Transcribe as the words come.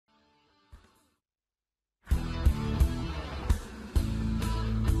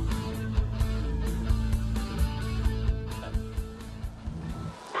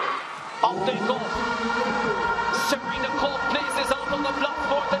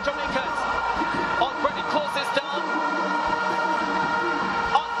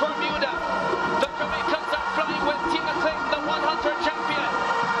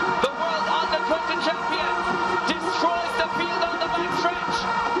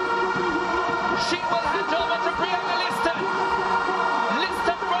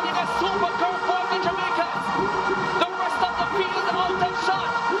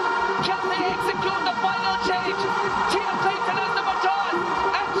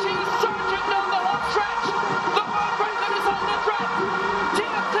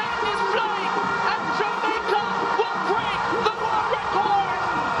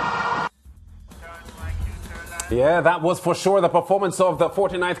Yeah, that was for sure the performance of the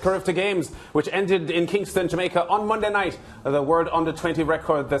 49th CARIFTA Games, which ended in Kingston, Jamaica on Monday night. The World Under-20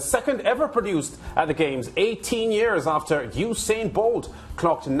 record, the second ever produced at the Games, 18 years after Usain Bolt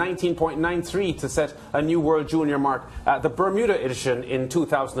clocked 19.93 to set a new World Junior mark at the Bermuda edition in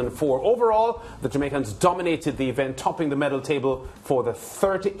 2004. Overall, the Jamaicans dominated the event, topping the medal table for the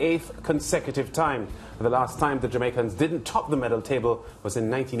 38th consecutive time. The last time the Jamaicans didn't top the medal table was in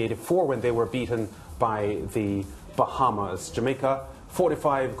 1984 when they were beaten by the Bahamas. Jamaica,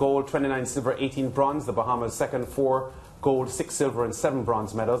 45 gold, 29 silver, 18 bronze. The Bahamas second, 4 gold, 6 silver and 7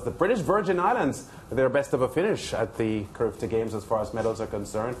 bronze medals. The British Virgin Islands, their best ever finish at the CARIFTA Games as far as medals are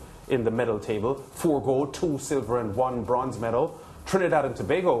concerned in the medal table. 4 gold, 2 silver and 1 bronze medal. Trinidad and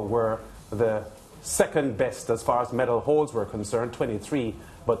Tobago were the second best as far as medal holds were concerned, 23,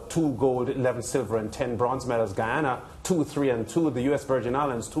 but 2 gold, 11 silver and 10 bronze medals. Guyana, 2, 3 and 2. The US Virgin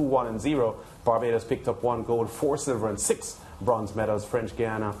Islands, 2, 1 and 0. Barbados picked up 1 gold, 4 silver and 6 bronze medals. French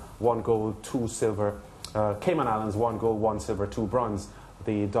Guiana, 1 gold, 2 silver. Cayman Islands, 1 gold, 1 silver, 2 bronze.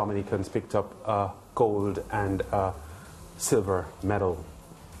 The Dominicans picked up a gold and a silver medal.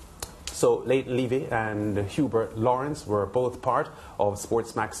 So Leighton Levy and Hubert Lawrence were both part of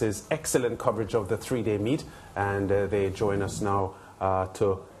SportsMax's excellent coverage of the 3-day meet, and they join us now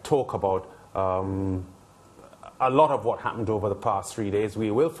to talk about a lot of what happened over the past 3 days.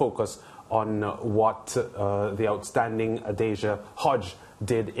 We will focus on what the outstanding Adasia Hodge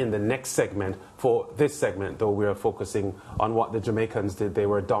did in the next segment. For this segment, though, we are focusing on what the Jamaicans did. They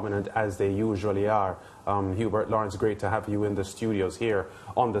were dominant as they usually are. Hubert Lawrence, great to have you in the studios here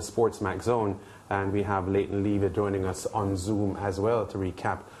on the SportsMax Zone. And we have Leighton Levy joining us on Zoom as well to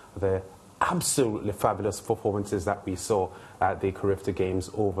recap the absolutely fabulous performances that we saw at the CARIFTA Games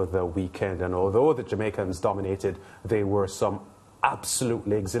over the weekend. And although the Jamaicans dominated, there were some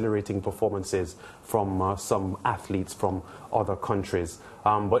absolutely exhilarating performances from some athletes from other countries.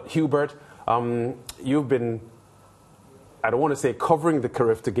 But Hubert, you've been, I don't want to say covering the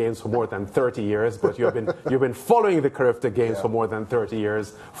CARIFTA Games for more than 30 years, but you've been following the CARIFTA Games for more than 30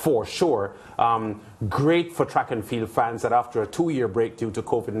 years, for sure. Great for track and field fans that after a 2-year break due to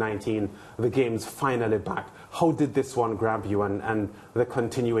COVID-19, the Games finally back. How did this one grab you, and the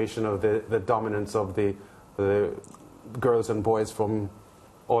continuation of the dominance of the girls and boys from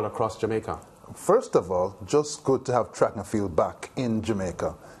all across Jamaica? First of all, just good to have track and field back in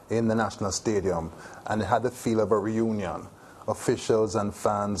Jamaica, in the National Stadium, and it had the feel of a reunion. Officials and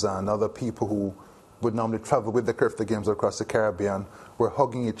fans and other people who would normally travel with the CARIFTA Games across the Caribbean were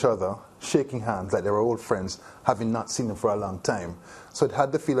hugging each other, shaking hands like they were old friends, having not seen them for a long time. So it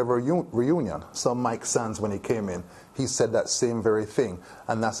had the feel of a reunion. So Mike Sands, when he came in, he said that same very thing,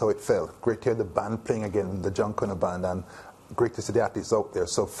 and that's how it felt. Great to hear the band playing again, the John Connor band, and great to see the athletes out there.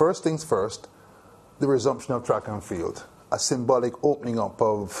 So first things first, the resumption of track and field, a symbolic opening up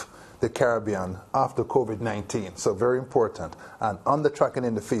of the Caribbean after COVID-19, so very important. And on the track and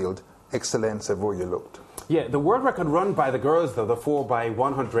in the field, excellence everywhere you looked. Yeah, the world record run by the girls, though, the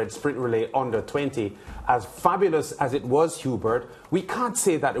 4x100 sprint relay under 20, as fabulous as it was, Hubert, we can't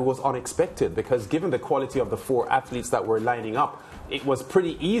say that it was unexpected, because given the quality of the 4 athletes that were lining up, it was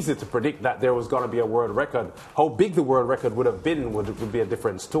pretty easy to predict that there was going to be a world record. How big the world record would have been would be a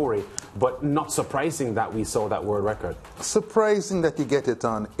different story, but not surprising that we saw that world record. Surprising that you get it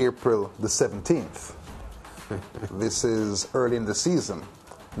on April the 17th. This is early in the season.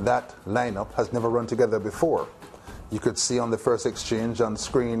 That lineup has never run together before. You could see on the first exchange on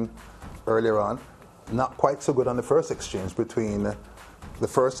screen earlier on, not quite so good on the first exchange between the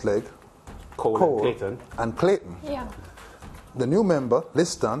first leg, Cole and Clayton. Yeah. The new member,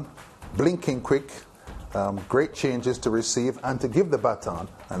 Liston, blinking quick, great changes to receive and to give the baton.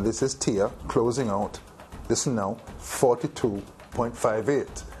 And this is Tia closing out, listen now,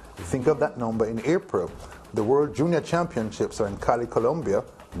 42.58. Think of that number in April. The World Junior Championships are in Cali, Colombia,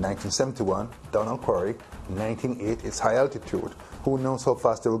 1971, down on Quarry, 1908, it's high altitude. Who knows how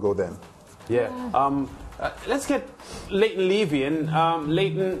fast it will go then? Yeah. Let's get Leighton Levy in.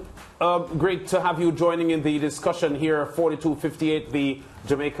 Leighton, great to have you joining in the discussion here. 42.58, the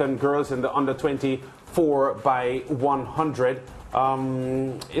Jamaican girls in the under 20 4x100.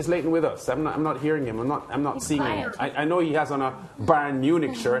 Is Leighton with us? I'm not hearing him. I'm not seeing him. I know he has on a Bayern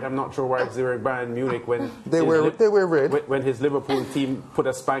Munich shirt. I'm not sure why he's wearing Bayern Munich when they were red. When his Liverpool team put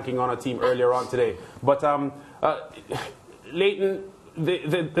a spanking on a team earlier on today. But Leighton,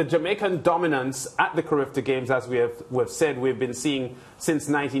 the Jamaican dominance at the CARIFTA Games, as we've said, we've been seeing since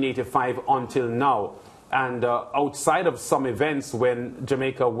 1985 until now. And outside of some events when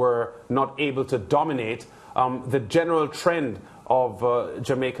Jamaica were not able to dominate, the general trend of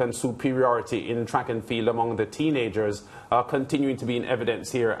Jamaican superiority in track and field among the teenagers continuing to be in evidence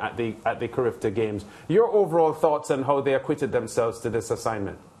here at the CARIFTA Games. Your overall thoughts on how they acquitted themselves to this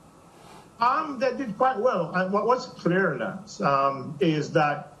assignment? They did quite well. And what was clear, Lance, is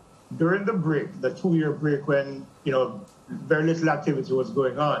that during the break, the 2-year break when, very little activity was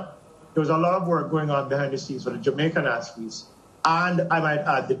going on, there was a lot of work going on behind the scenes for the Jamaican athletes. And I might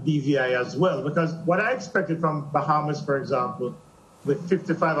add the BVI as well, because what I expected from Bahamas, for example, with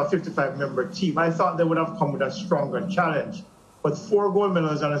 55 member team, I thought they would have come with a stronger challenge. But 4 gold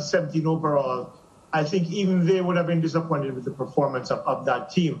medals and a 17 overall, I think even they would have been disappointed with the performance of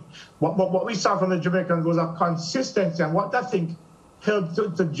that team. What we saw from the Jamaicans was a consistency, and what I think helped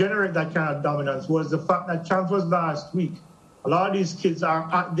to generate that kind of dominance was the fact that champs was last week. A lot of these kids are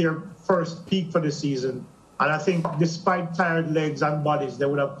at their first peak for the season. And I think despite tired legs and bodies, they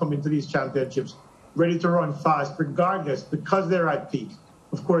would have come into these championships ready to run fast regardless, because they're at peak.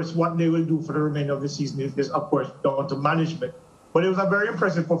 Of course, what they will do for the remainder of the season is of course, down to management. But it was a very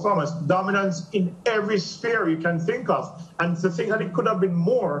impressive performance. Dominance in every sphere you can think of. And to think that it could have been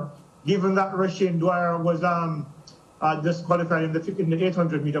more, given that Rasheen Dwyer was disqualified in the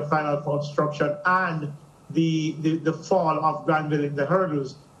 800-meter final for obstruction and the fall of Granville in the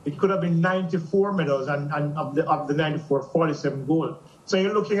hurdles. It could have been 94 medals, and of the 94, 47 gold. So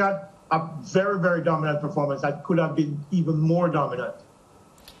you're looking at a very, very dominant performance that could have been even more dominant.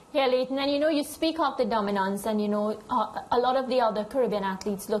 Yeah, Leighton, and you speak of the dominance, and a lot of the other Caribbean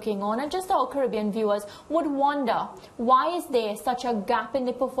athletes looking on, and just our Caribbean viewers would wonder, why is there such a gap in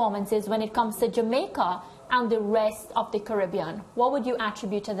the performances when it comes to Jamaica and the rest of the Caribbean? What would you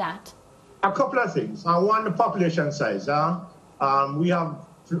attribute to that? A couple of things. One, the population size. We have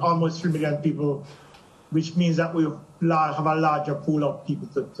almost 3 million people, which means that we have a larger pool of people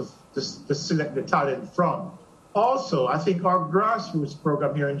to select the talent from. Also, I think our grassroots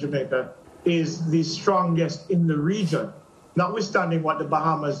program here in Jamaica is the strongest in the region, notwithstanding what the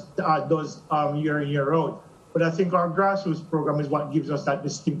Bahamas does year in, year out. But I think our grassroots program is what gives us that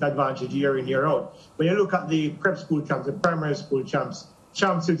distinct advantage year in, year out. When you look at the prep school champs, the primary school champs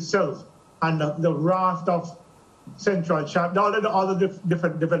itself, and the raft of central champ, all the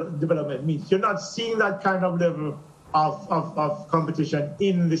different development meets, you're not seeing that kind of level of competition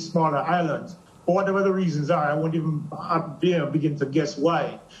in the smaller islands. For whatever the reasons are, I won't even begin to guess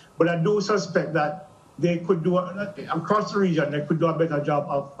why. But I do suspect that they could do, across the region, they could do a better job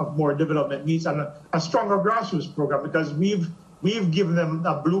of more development meets and a stronger grassroots program, because we've given them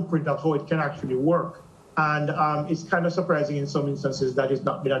a blueprint of how it can actually work. And it's kind of surprising in some instances that it's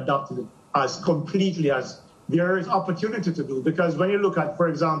not been adopted as completely as there is opportunity to do. Because when you look at, for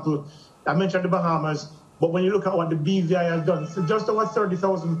example, I mentioned the Bahamas, but when you look at what the BVI has done, so just over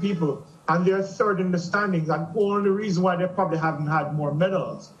 30,000 people, and they're third in the standings, and only reason why they probably haven't had more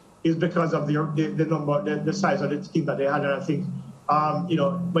medals is because of the size of the team that they had. And I think,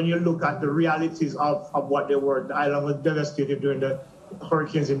 when you look at the realities of what they were, the island was devastated during the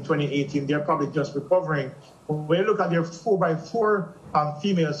hurricanes in 2018. They're probably just recovering. When you look at their 4x4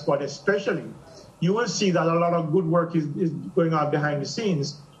 female squad especially, you will see that a lot of good work is going on behind the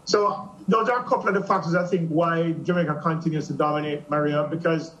scenes. So those are a couple of the factors, I think, why Jamaica continues to dominate, Maria,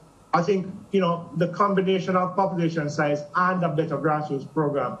 because I think, the combination of population size and a better grassroots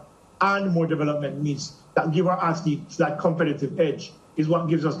program and more development needs that give our athletes that competitive edge is what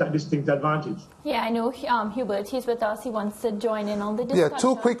gives us that distinct advantage. Yeah, I know Hubert, he's with us. He wants to join in on the discussion. Yeah,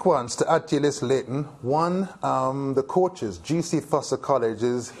 2 quick ones to add to your list, Leighton. One, the coaches. GC Foster College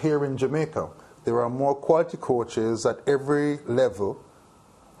is here in Jamaica. There are more quality coaches at every level,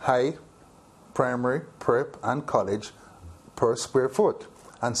 high, primary, prep, and college, per square foot.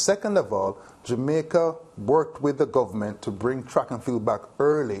 And second of all, Jamaica worked with the government to bring track and field back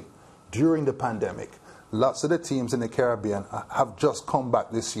early during the pandemic. Lots of the teams in the Caribbean have just come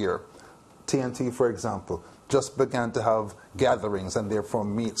back this year. TNT, for example, just began to have gatherings and therefore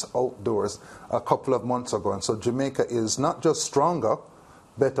meets outdoors a couple of months ago. And so Jamaica is not just stronger,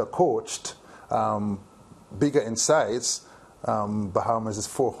 better coached, bigger in size. Bahamas is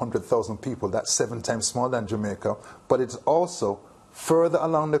 400,000 people. That's 7 times smaller than Jamaica. But it's also further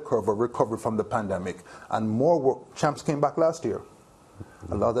along the curve of recovery from the pandemic. And more work. Champs came back last year.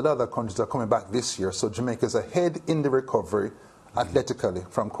 A lot of the other countries are coming back this year. So Jamaica is ahead in the recovery athletically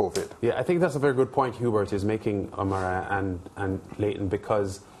from COVID. Yeah, I think that's a very good point Hubert is making, Amara and Leighton,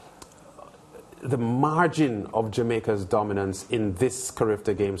 because the margin of Jamaica's dominance in this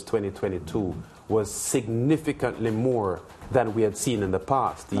CARIFTA Games 2022 was significantly more than we had seen in the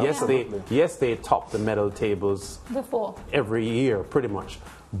past. Yes, they topped the medal tables before every year, pretty much,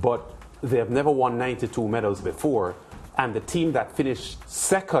 but they have never won 92 medals before. and the team that finished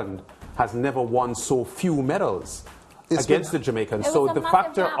second has never won so few medals against the Jamaicans. So the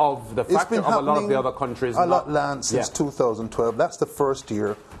factor of a lot of the other countries. A lot land since 2012. That's the first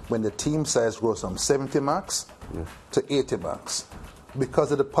year when the team size grows from 70 max to 80 max.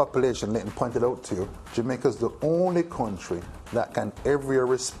 Because of the population, Leighton pointed out to you, Jamaica is the only country that can every year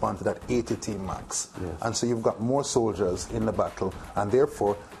respond to that 80 team max. Yes. And so you've got more soldiers in the battle. And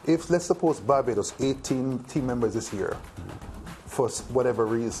therefore, if, let's suppose Barbados, 18 team members this year, for whatever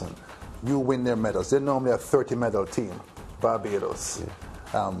reason, you win their medals. They're normally a 30-medal team. Barbados,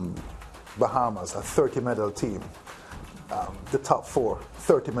 Bahamas, a 30-medal team. The top 4,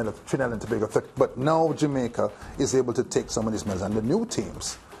 30 medals, Trinidad and Tobago. But now Jamaica is able to take some of these medals. And the new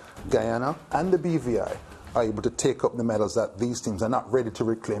teams, Guyana and the BVI, are able to take up the medals that these teams are not ready to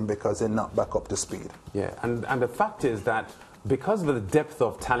reclaim because they're not back up to speed. Yeah, and the fact is that because of the depth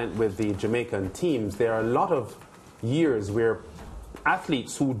of talent with the Jamaican teams, there are a lot of years where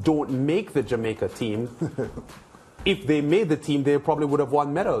athletes who don't make the Jamaica team, if they made the team, they probably would have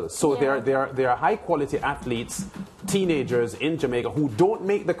won medals. So there are high-quality athletes, teenagers in Jamaica who don't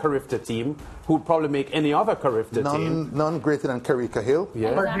make the CARIFTA team, who would probably make any other CARIFTA team. None greater than Karika Hill. Yeah.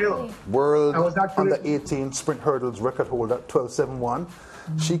 Exactly. World under 18 sprint hurdles record holder, 12.71.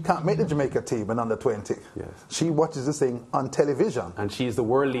 She can't make the Jamaica team in under 20. Yes. She watches this thing on television. And she's the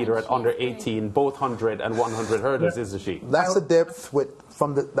world leader at under 18, both 100 and 100 hurdles, isn't she? That's the depth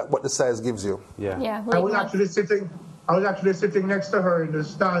from what the size gives you. Yeah. I was actually sitting next to her in the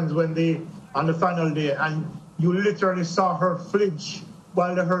stands on the final day, and you literally saw her flinch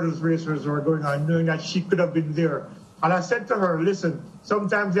while the hurdles racers were going on, knowing that she could have been there. And I said to her, listen,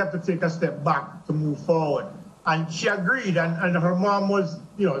 sometimes you have to take a step back to move forward. And she agreed, and her mom was,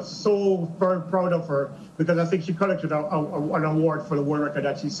 so very proud of her, because I think she collected an award for the world record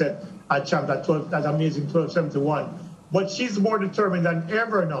that she set at champ at amazing 12.71. But she's more determined than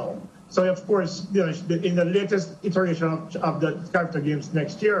ever now. So of course, in the latest iteration of the CARIFTA Games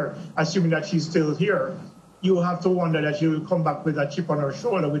next year, assuming that she's still here, you have to wonder that she will come back with a chip on her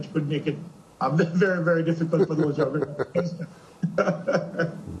shoulder, which could make it very, very difficult for those who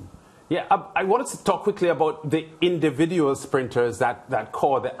are. Yeah, I wanted to talk quickly about the individual sprinters that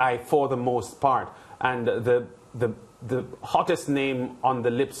caught the eye for the most part. And the hottest name on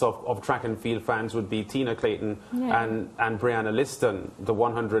the lips of track and field fans would be Tina Clayton and Brianna Liston, the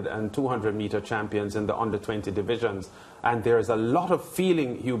 100 and 200 meter champions in the under 20 divisions. And there's a lot of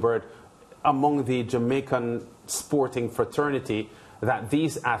feeling, Hubert, among the Jamaican sporting fraternity that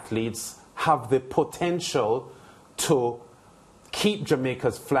these athletes have the potential to keep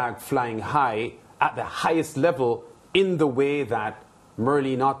Jamaica's flag flying high at the highest level in the way that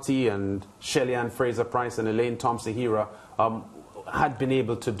Merlene Ottey and Shelly-Ann Fraser-Price and Elaine Thompson-Hira had been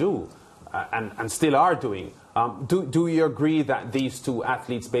able to do and still are doing. Do you agree that these two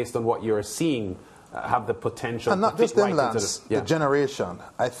athletes, based on what you're seeing, have the potential and not to just them, Lance, the generation.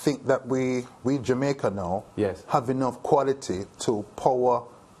 I think that we Jamaica now have enough quality to power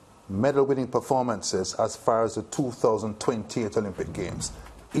medal-winning performances as far as the 2028 Olympic Games,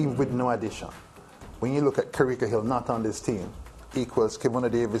 even with no addition. When you look at Karika Hill, not on this team, equals Kevona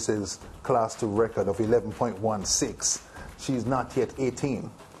Davis's Class 2 record of 11.16. She's not yet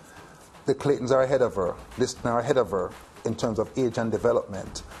 18. The Claytons are ahead of her. Liston are ahead of her in terms of age and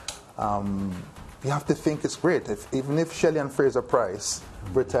development. You have to think it's great. Even if Shelly-Ann Fraser-Price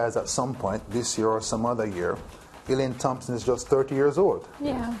retires at some point this year or some other year, Elaine Thompson is just 30 years old.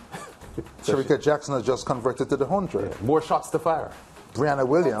 Yeah. Sharika Jackson has just converted to the 100. Yeah. More shots to fire. Brianna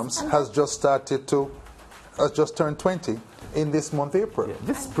Williams has just turned 20 in this month, April. Yeah.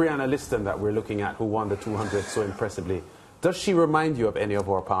 This Brianna Liston that we're looking at, who won the 200 so impressively, does she remind you of any of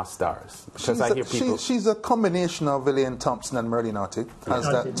our past stars? Because I hear people... She's a combination of Elaine Thompson and Merlene Ottey. Has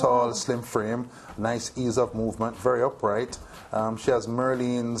that tall, slim frame, nice ease of movement, very upright. She has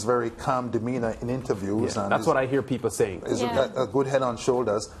Merlene's very calm demeanor in interviews. Yeah, and that's what I hear people saying. Is a good head on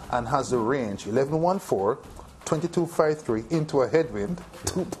shoulders and has the range, 11.14, 22.53 into a headwind,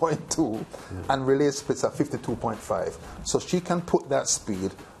 2.2, and relay splits at 52.5. So she can put that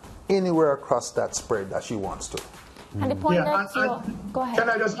speed anywhere across that spread that she wants to. And the point go ahead. Can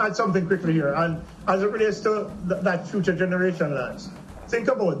I just add something quickly here? And as it relates to that future generation, lads, think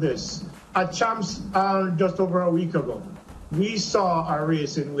about this. At Champs just over a week ago, we saw a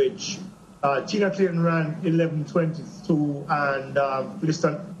race in which Tina Clayton ran 11.22 and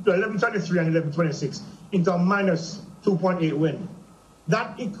Liston 11.23 and 11.26 into a minus 2.8 win.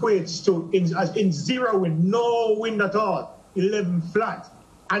 That equates to, in zero win, no win at all, 11 flat.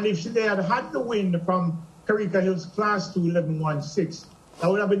 And if they had had the win from Karika Hill's Class 2 11.16, that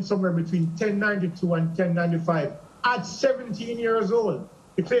would have been somewhere between 10.92 and 10.95 at 17 years old.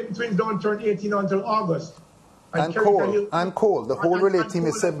 The Clayton twins don't turn 18 until August. And Cole. The whole relay team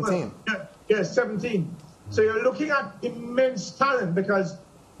is 17. Yeah, 17. So you're looking at immense talent because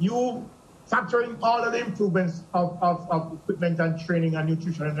you factoring all of the improvements of equipment and training and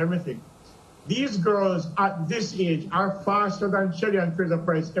nutrition and everything. These girls at this age are faster than Shelly and Fraser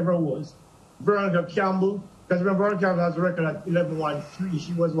Price ever was. Veronica Campbell, because remember Veronica Campbell has a record at 11.13.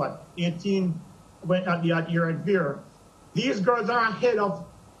 She was what, 18 went at the year at Veer. These girls are ahead of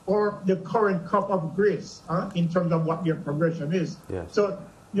or the current cup of grace in terms of what their progression is. Yes. So,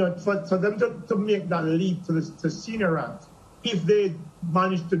 for them to make that leap to senior ranks, if they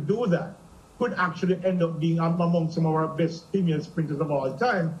manage to do that, could actually end up being among some of our best female sprinters of all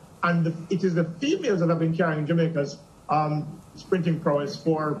time. And it is the females that have been carrying Jamaica's sprinting prowess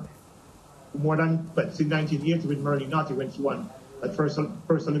for more than, since 1980 with Merle Notty when she won that first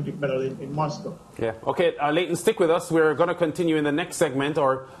Olympic medal in Moscow. Yeah. Okay, Leighton, stick with us. We're going to continue in the next segment,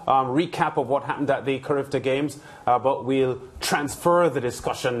 or recap of what happened at the CARIFTA Games, but we'll transfer the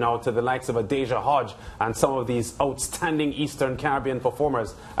discussion now to the likes of a Deja Hodge and some of these outstanding Eastern Caribbean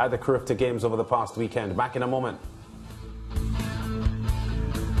performers at the CARIFTA Games over the past weekend. Back in a moment.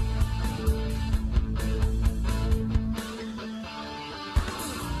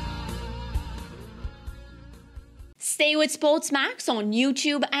 Stay with SportsMax on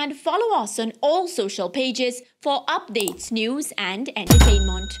YouTube and follow us on all social pages for updates, news and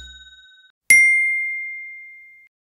entertainment.